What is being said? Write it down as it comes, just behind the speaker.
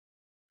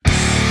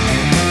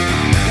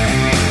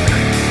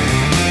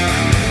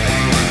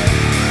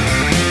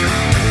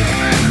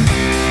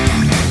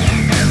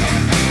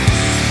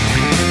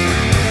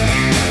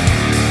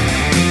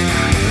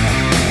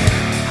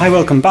Hi,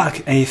 welcome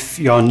back. If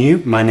you're new,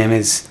 my name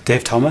is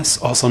Dave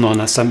Thomas, also known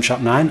as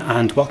 7Sharp9,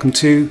 and welcome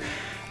to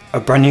a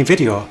brand new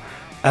video.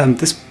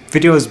 This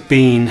video has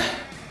been,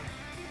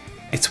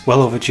 it's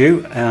well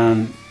overdue.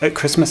 At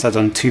Christmas I'd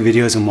done 2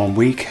 videos in 1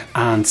 week,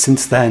 and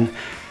since then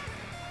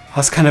I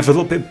was kind of a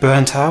little bit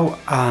burnt out,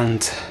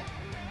 and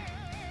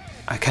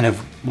I kind of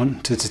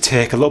wanted to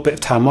take a little bit of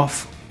time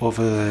off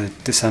over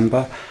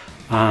December,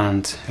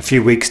 and a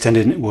few weeks turned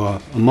into a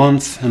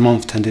month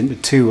turned into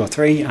 2 or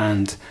 3,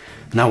 and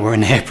now we're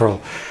in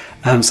April,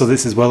 so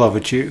this is well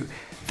overdue.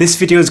 This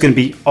video is going to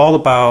be all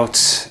about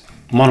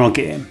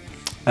MonoGame.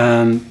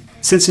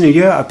 Since the new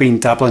year I've been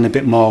dabbling a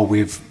bit more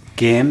with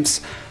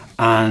games,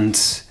 and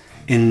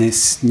in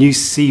this new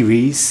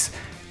series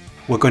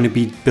we're going to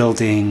be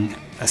building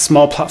a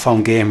small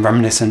platform game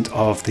reminiscent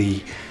of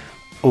the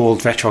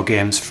old retro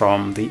games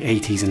from the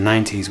 80s and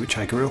 90s which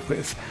I grew up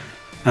with.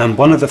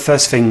 One of the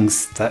first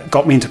things that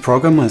got me into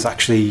programming was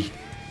actually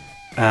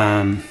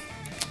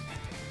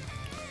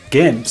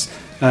games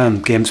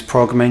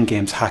programming,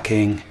 games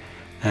hacking,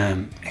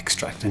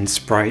 extracting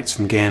sprites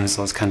from games,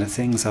 those kind of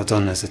things I've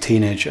done as a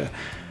teenager,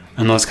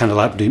 and those kind of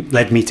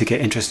led me to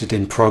get interested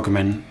in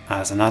programming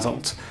as an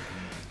adult.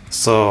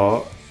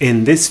 So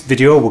in this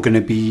video we're going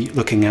to be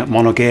looking at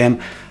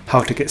MonoGame,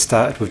 how to get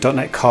started with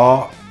 .NET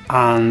Core,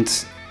 and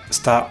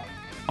start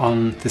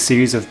on the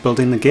series of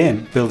building the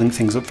game, building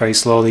things up very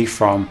slowly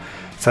from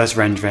first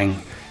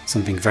rendering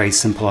something very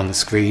simple on the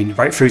screen,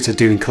 right through to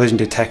doing collision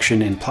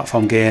detection in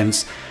platform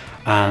games,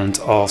 and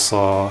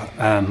also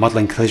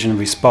modeling collision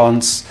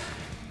response,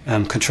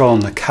 controlling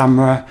the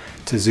camera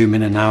to zoom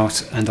in and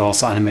out, and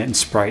also animating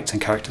sprites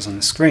and characters on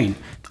the screen.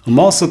 I'm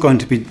also going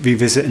to be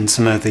revisiting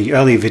some of the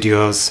early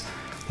videos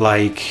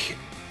like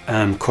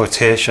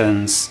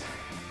quotations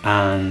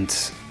and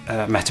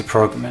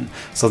metaprogramming.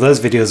 So those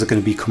videos are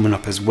going to be coming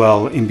up as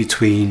well in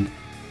between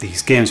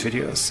these games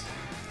videos.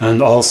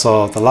 And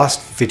also the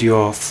last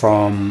video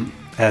from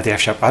the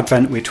F#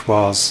 Advent, which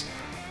was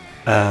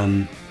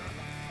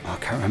I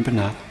can't remember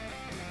now,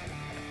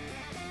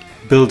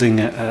 building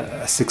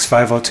a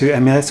 6502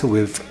 emulator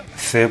with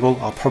Fable.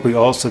 I'll probably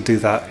also do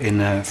that in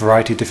a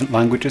variety of different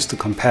languages to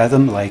compare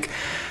them, like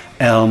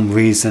Elm,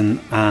 Reason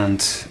and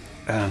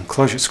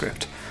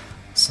ClojureScript.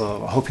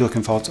 So I hope you're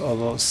looking forward to all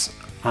those,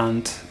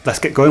 and let's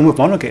get going with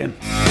MonoGame.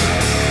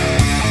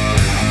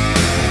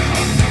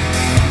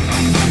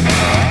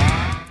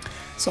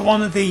 So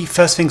one of the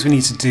first things we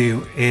need to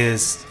do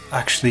is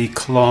actually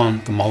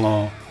clone the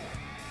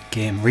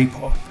MonoGame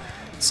repo.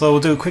 So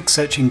we'll do a quick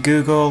search in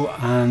Google,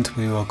 and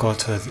we will go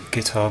to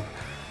GitHub,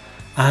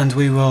 and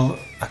we will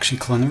actually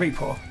clone the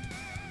repo.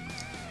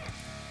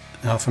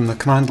 Now from the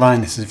command line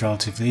this is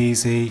relatively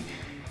easy.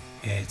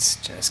 It's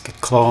just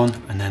git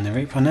clone and then the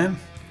repo name.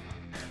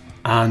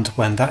 And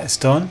when that is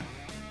done,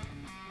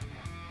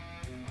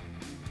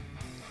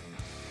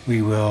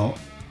 we will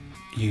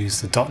use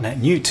the .NET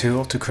New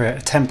tool to create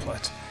a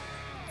template.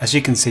 As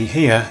you can see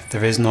here,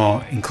 there is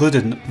no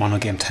included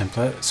MonoGame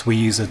template, so we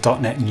use a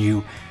 .NET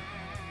New --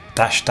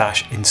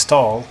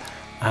 install,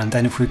 and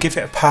then if we give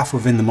it a path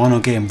within the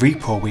MonoGame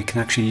repo, we can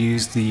actually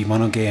use the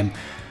MonoGame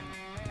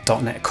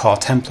 .NET Core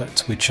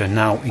templates, which are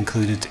now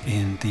included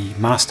in the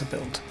master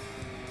build.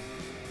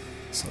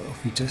 So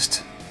if we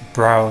just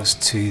browse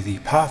to the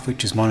path,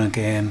 which is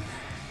MonoGame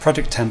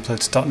project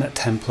templates .NET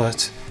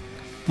template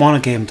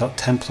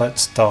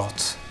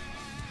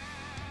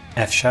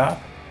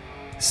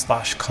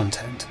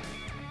monogame.templates.f#/content.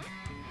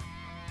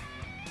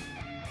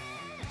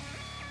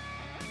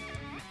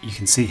 You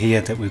can see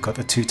here that we've got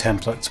the 2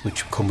 templates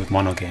which come with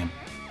MonoGame.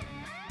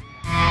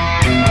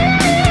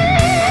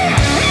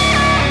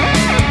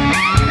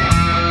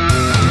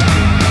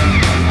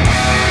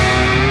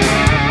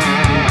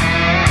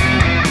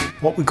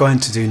 What we're going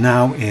to do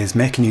now is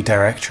make a new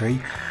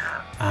directory,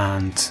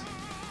 and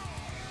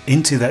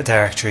into that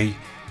directory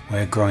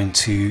we're going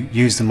to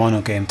use the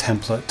MonoGame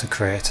template to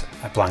create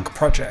a blank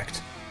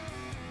project.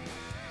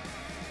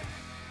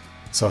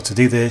 So to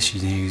do this you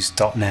use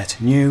 .NET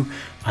New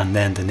and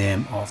then the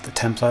name of the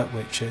template,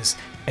 which is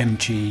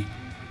MG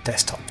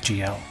Desktop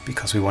GL,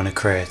 because we want to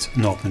create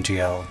an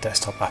OpenGL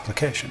desktop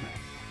application.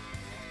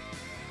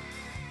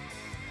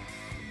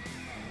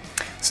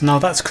 So now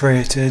that's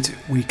created,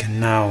 we can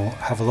now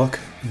have a look.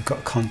 We've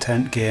got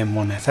content, game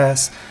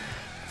 1fs,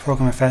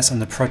 program.fs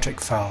and the project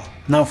file.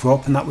 Now if we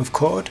open that with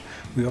code,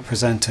 we are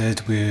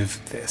presented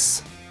with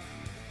this.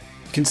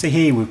 You can see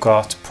here we've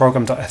got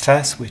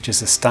program.fs, which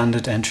is a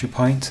standard entry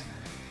point,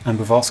 and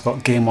we've also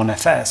got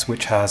game1fs,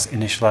 which has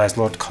initialize,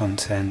 load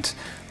content,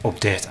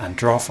 update and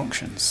draw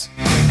functions.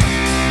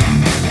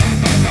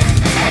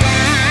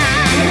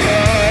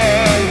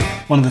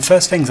 One of the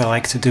first things I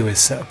like to do is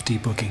set up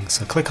debugging.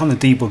 So click on the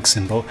debug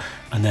symbol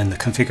and then the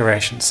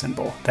configuration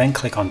symbol, then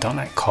click on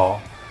 .NET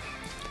Core.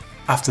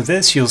 After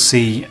this you'll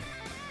see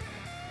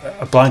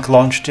a blank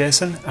launch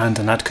JSON and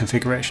an add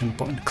configuration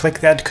button. Click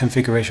the add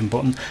configuration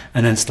button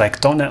and then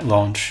select .NET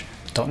Launch,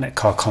 .NET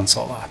Core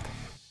console app.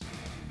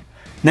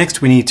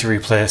 Next we need to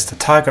replace the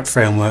target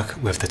framework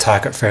with the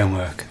target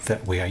framework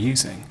that we are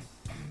using.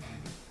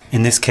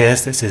 In this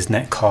case, this is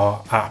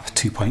Netcore App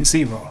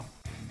 2.0.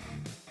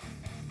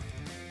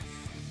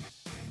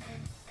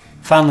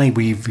 Finally,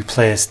 we've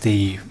replaced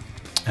the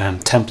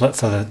template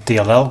for the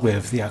DLL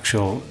with the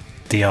actual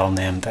DLL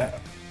name that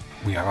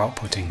we are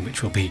outputting,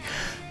 which will be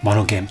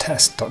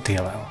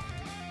monogametest.dll.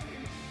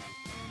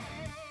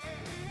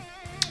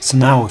 So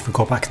now if we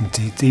go back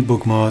into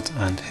debug mode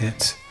and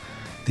hit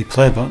the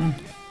play button,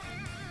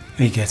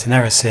 we get an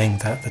error saying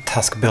that the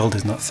task build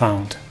is not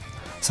found.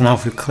 So now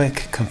if we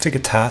click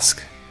configure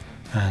task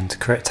and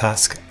create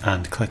task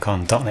and click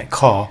on .NET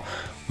Core,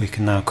 we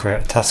can now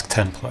create a task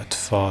template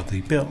for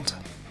the build.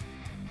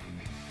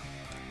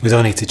 We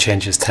don't need to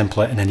change this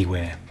template in any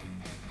way.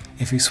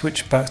 If we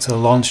switch back to the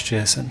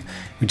launch.json,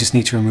 we just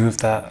need to remove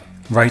that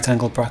right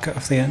angle bracket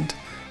off the end.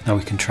 Now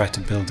we can try to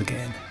build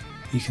again.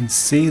 You can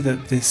see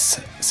that this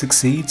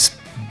succeeds,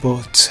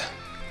 but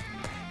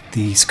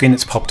the screen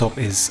that's popped up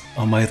is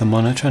on my other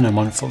monitor and I'm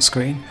on full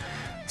screen.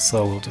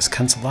 So we'll just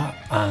cancel that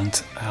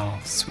and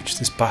I'll switch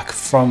this back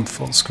from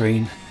full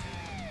screen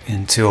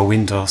into a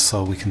window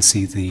so we can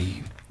see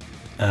the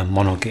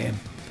MonoGame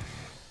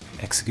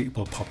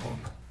executable pop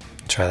up.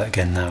 Try that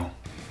again now.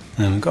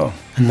 There we go.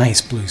 A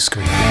nice blue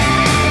screen.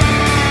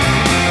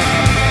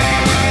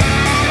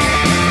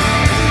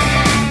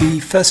 The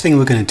first thing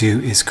we're going to do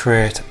is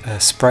create a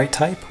sprite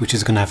type, which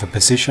is going to have a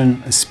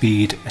position, a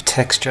speed, a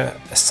texture,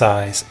 a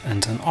size,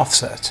 and an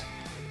offset.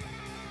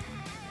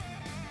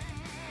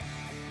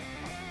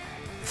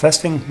 The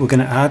first thing we're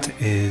going to add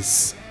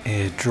is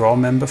a draw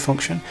member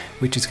function,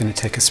 which is going to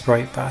take a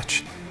sprite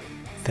batch.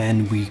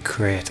 Then we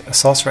create a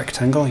source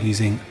rectangle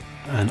using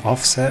an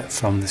offset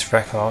from this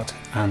record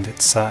and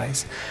its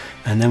size,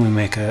 and then we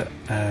make a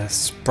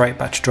sprite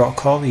batch draw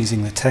call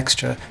using the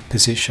texture,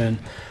 position,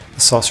 the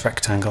source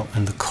rectangle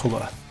and the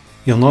color.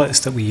 You'll notice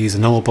that we use a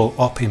nullable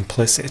op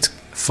implicit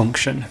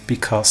function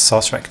because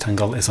source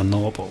rectangle is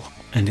unnullable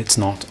and it's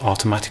not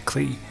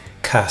automatically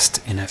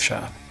cast in F#.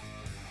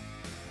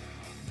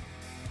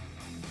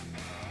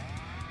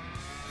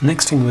 The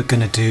next thing we're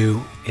going to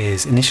do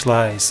is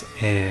initialize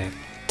a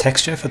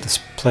texture for the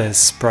player's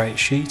sprite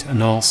sheet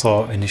and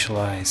also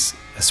initialize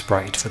a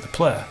sprite for the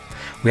player.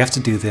 We have to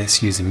do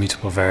this using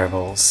mutable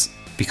variables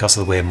because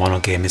of the way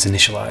MonoGame is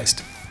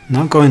initialized.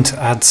 Now I'm going to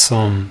add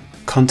some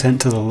content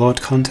to the load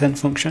content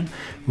function.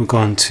 We're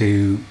going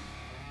to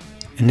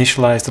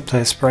initialize the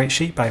player sprite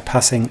sheet by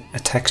passing a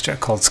texture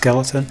called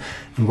skeleton,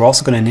 and we're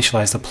also going to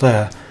initialize the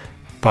player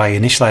by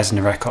initializing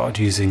the record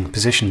using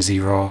position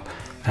 0,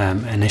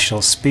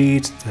 initial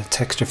speed, the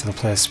texture for the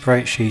player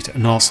sprite sheet,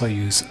 and also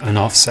use an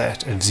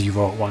offset of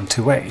 0, 1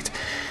 to 8.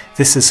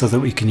 This is so that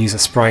we can use a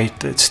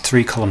sprite that's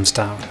 3 columns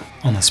down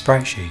on the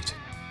sprite sheet.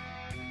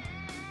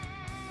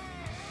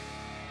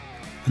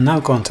 I'm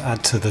now going to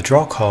add to the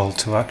draw call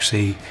to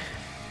actually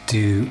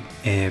do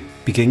a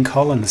begin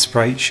call on the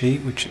sprite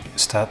sheet, which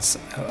starts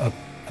a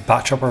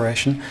batch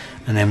operation,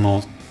 and then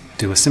we'll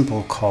do a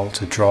simple call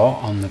to draw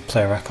on the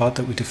player record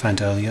that we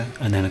defined earlier,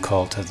 and then a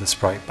call to the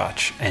sprite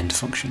batch end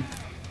function.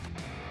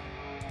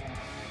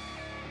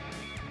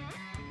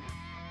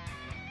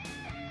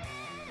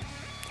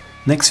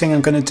 Next thing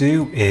I'm going to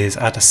do is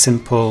add a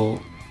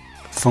simple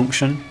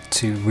function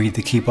to read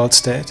the keyboard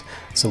state.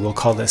 So we'll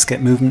call this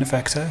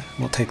getMovementVector.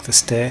 We'll take the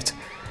state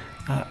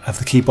of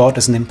the keyboard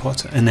as an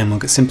input, and then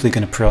we're simply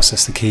going to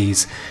process the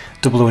keys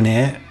W and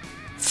A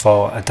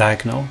for a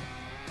diagonal,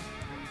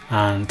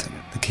 and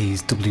the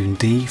keys W and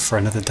D for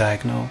another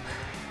diagonal,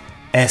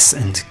 S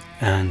and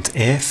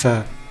A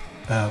for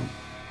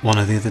one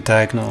of the other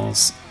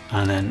diagonals,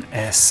 and then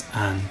S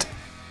and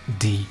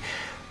D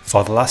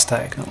for the last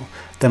diagonal.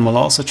 Then we'll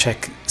also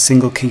check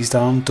single keys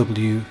down,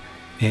 W,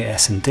 A,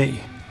 S and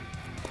D.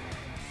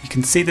 You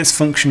can see this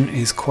function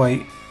is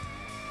quite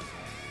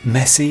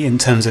messy in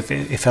terms of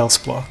if-else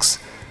blocks.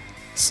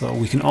 So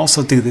we can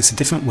also do this a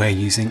different way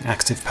using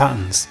active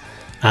patterns,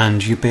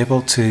 and you'll be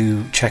able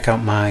to check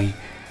out my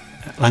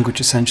Language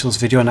Essentials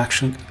video on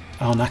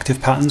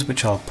active patterns,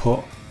 which I'll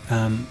put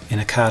in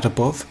a card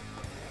above.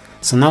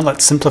 So now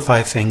let's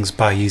simplify things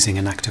by using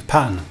an active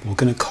pattern. We're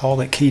going to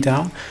call it key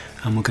down,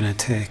 and we're going to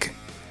take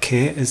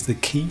K as the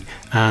key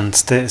and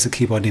state as the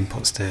keyboard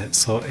input state.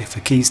 So if a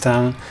key's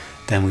down,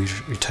 then we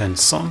return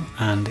some,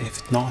 and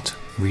if not,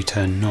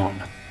 return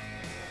none.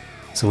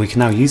 So we can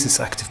now use this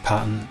active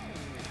pattern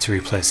to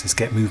replace this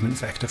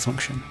getMovementVector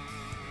function.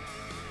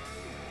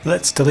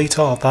 Let's delete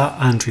all of that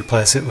and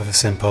replace it with a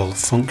simple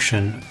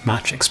function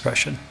match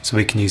expression. So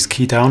we can use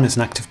key down as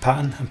an active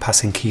pattern and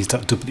pass in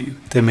keys.w.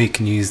 Then we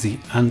can use the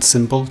and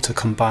symbol to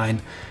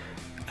combine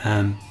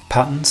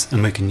patterns,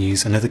 and we can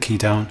use another key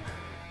down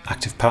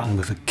active pattern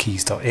with a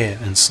keys.a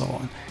and so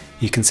on.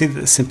 You can see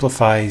that it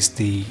simplifies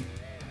the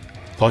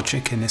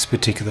logic in this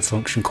particular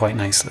function quite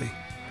nicely.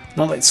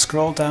 Now let's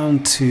scroll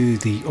down to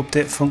the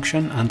update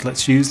function, and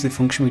let's use the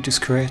function we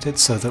just created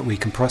so that we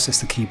can process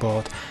the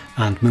keyboard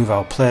and move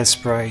our player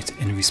sprite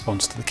in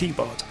response to the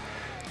keyboard.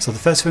 So the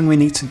first thing we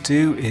need to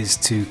do is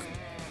to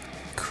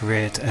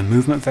create a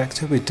movement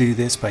vector. We do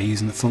this by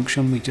using the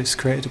function we just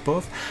created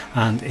above,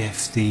 and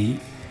if the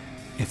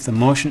If the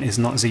motion is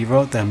not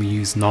 0, then we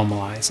use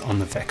normalize on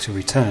the vector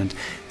returned.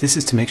 This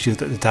is to make sure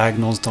that the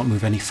diagonals don't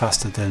move any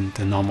faster than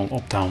the normal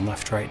up, down,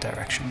 left, right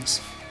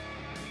directions.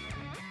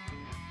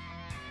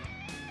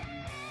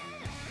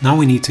 Now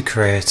we need to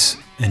create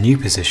a new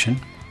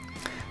position.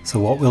 So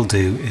what we'll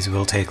do is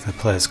we'll take the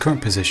player's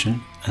current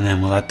position and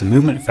then we'll add the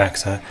movement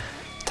vector,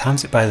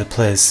 times it by the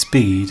player's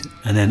speed,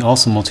 and then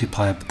also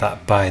multiply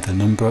that by the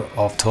number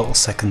of total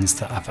seconds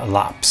that have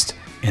elapsed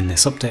in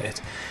this update.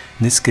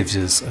 And this gives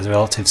us a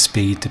relative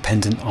speed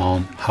dependent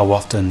on how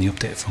often the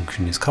update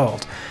function is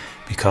called,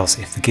 because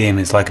if the game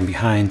is lagging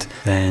behind,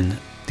 then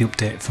the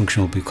update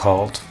function will be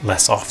called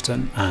less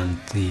often and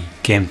the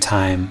game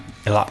time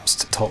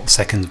elapsed total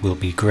seconds will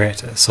be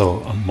greater, so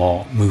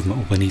more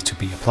movement will need to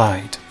be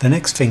applied. The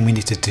next thing we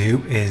need to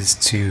do is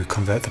to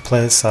convert the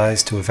player's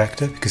size to a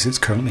vector because it's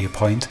currently a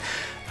point,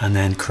 and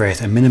then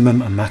create a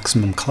minimum and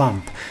maximum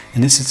clamp,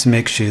 and this is to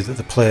make sure that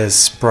the player's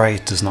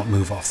sprite does not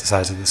move off the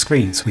sides of the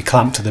screen. So we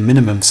clamp to the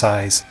minimum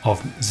size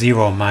of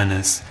 0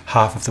 minus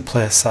half of the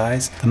player's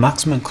size. The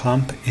maximum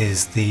clamp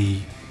is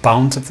the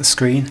bounds of the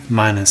screen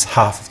minus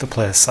half of the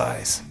player's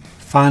size.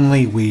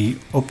 Finally, we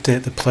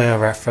update the player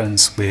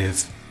reference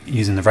with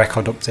using the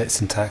record update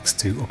syntax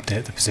to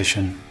update the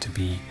position to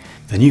be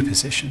the new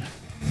position.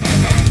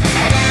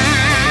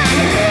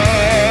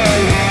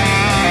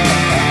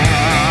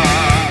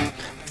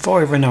 Before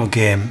we run our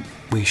game,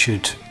 we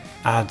should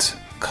add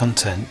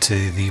content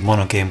to the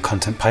MonoGame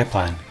content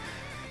pipeline.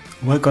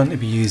 We're going to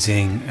be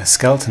using a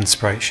skeleton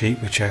sprite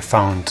sheet which I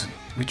found,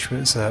 which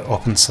was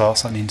open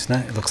source on the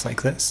internet. It looks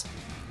like this.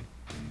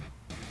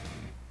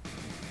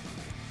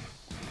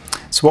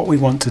 So what we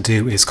want to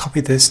do is copy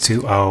this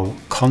to our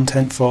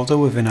content folder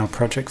within our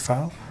project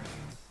file,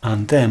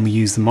 and then we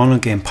use the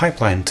MonoGame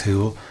pipeline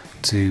tool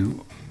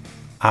to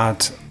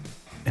add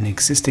an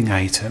existing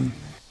item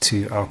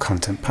to our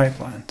content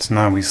pipeline. So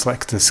now we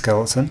select the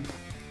skeleton,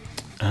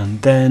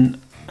 and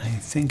then I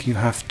think you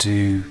have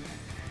to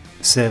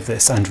save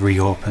this and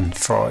reopen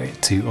for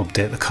it to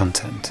update the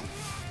content.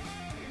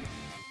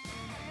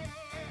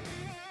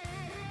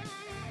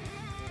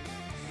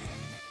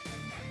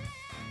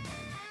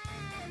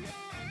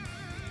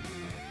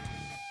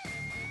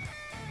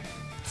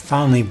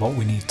 Finally, what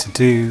we need to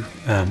do,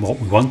 what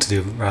we want to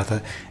do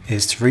rather,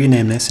 is to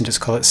rename this and just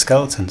call it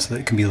skeleton so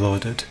that it can be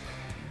loaded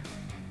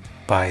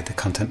by the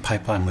content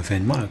pipeline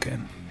within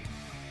MonoGame.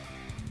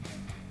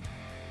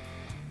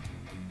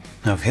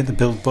 Now if you hit the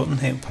build button,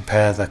 it will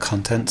prepare the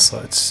content so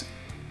it's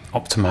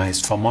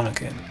optimized for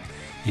MonoGame.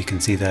 You can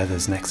see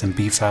there's an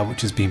XMB file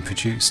which is being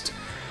produced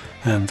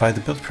by the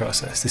build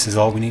process. This is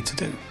all we need to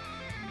do.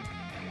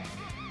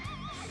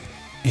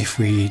 If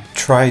we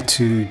try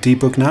to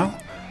debug now,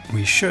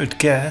 we should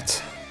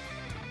get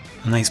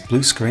a nice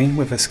blue screen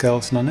with a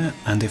skeleton on it,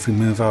 and if we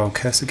move our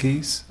cursor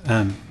keys,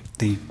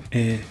 the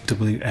A,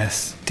 W,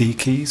 S, D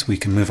keys, we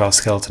can move our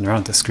skeleton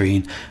around the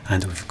screen,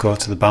 and if we go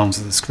to the bounds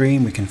of the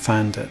screen we can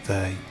find that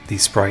the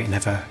sprite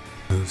never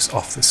moves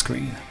off the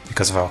screen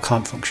because of our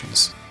clamp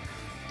functions.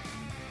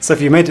 So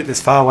if you made it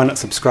this far, why not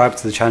subscribe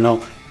to the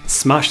channel,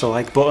 smash the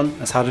like button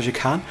as hard as you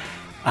can,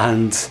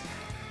 and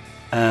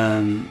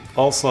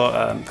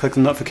also click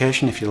the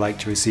notification if you like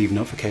to receive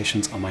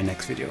notifications on my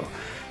next video.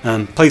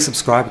 Please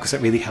subscribe because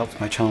it really helps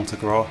my channel to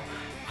grow,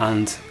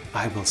 and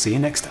I will see you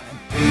next time.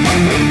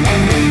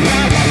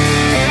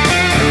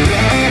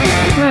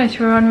 Right,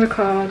 we're on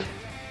record.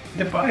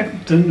 Yeah, but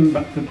I've done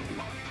them,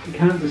 you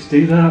can't just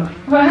do that.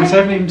 Why? Because I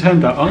haven't even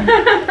turned that on.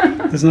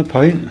 There's no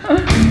point.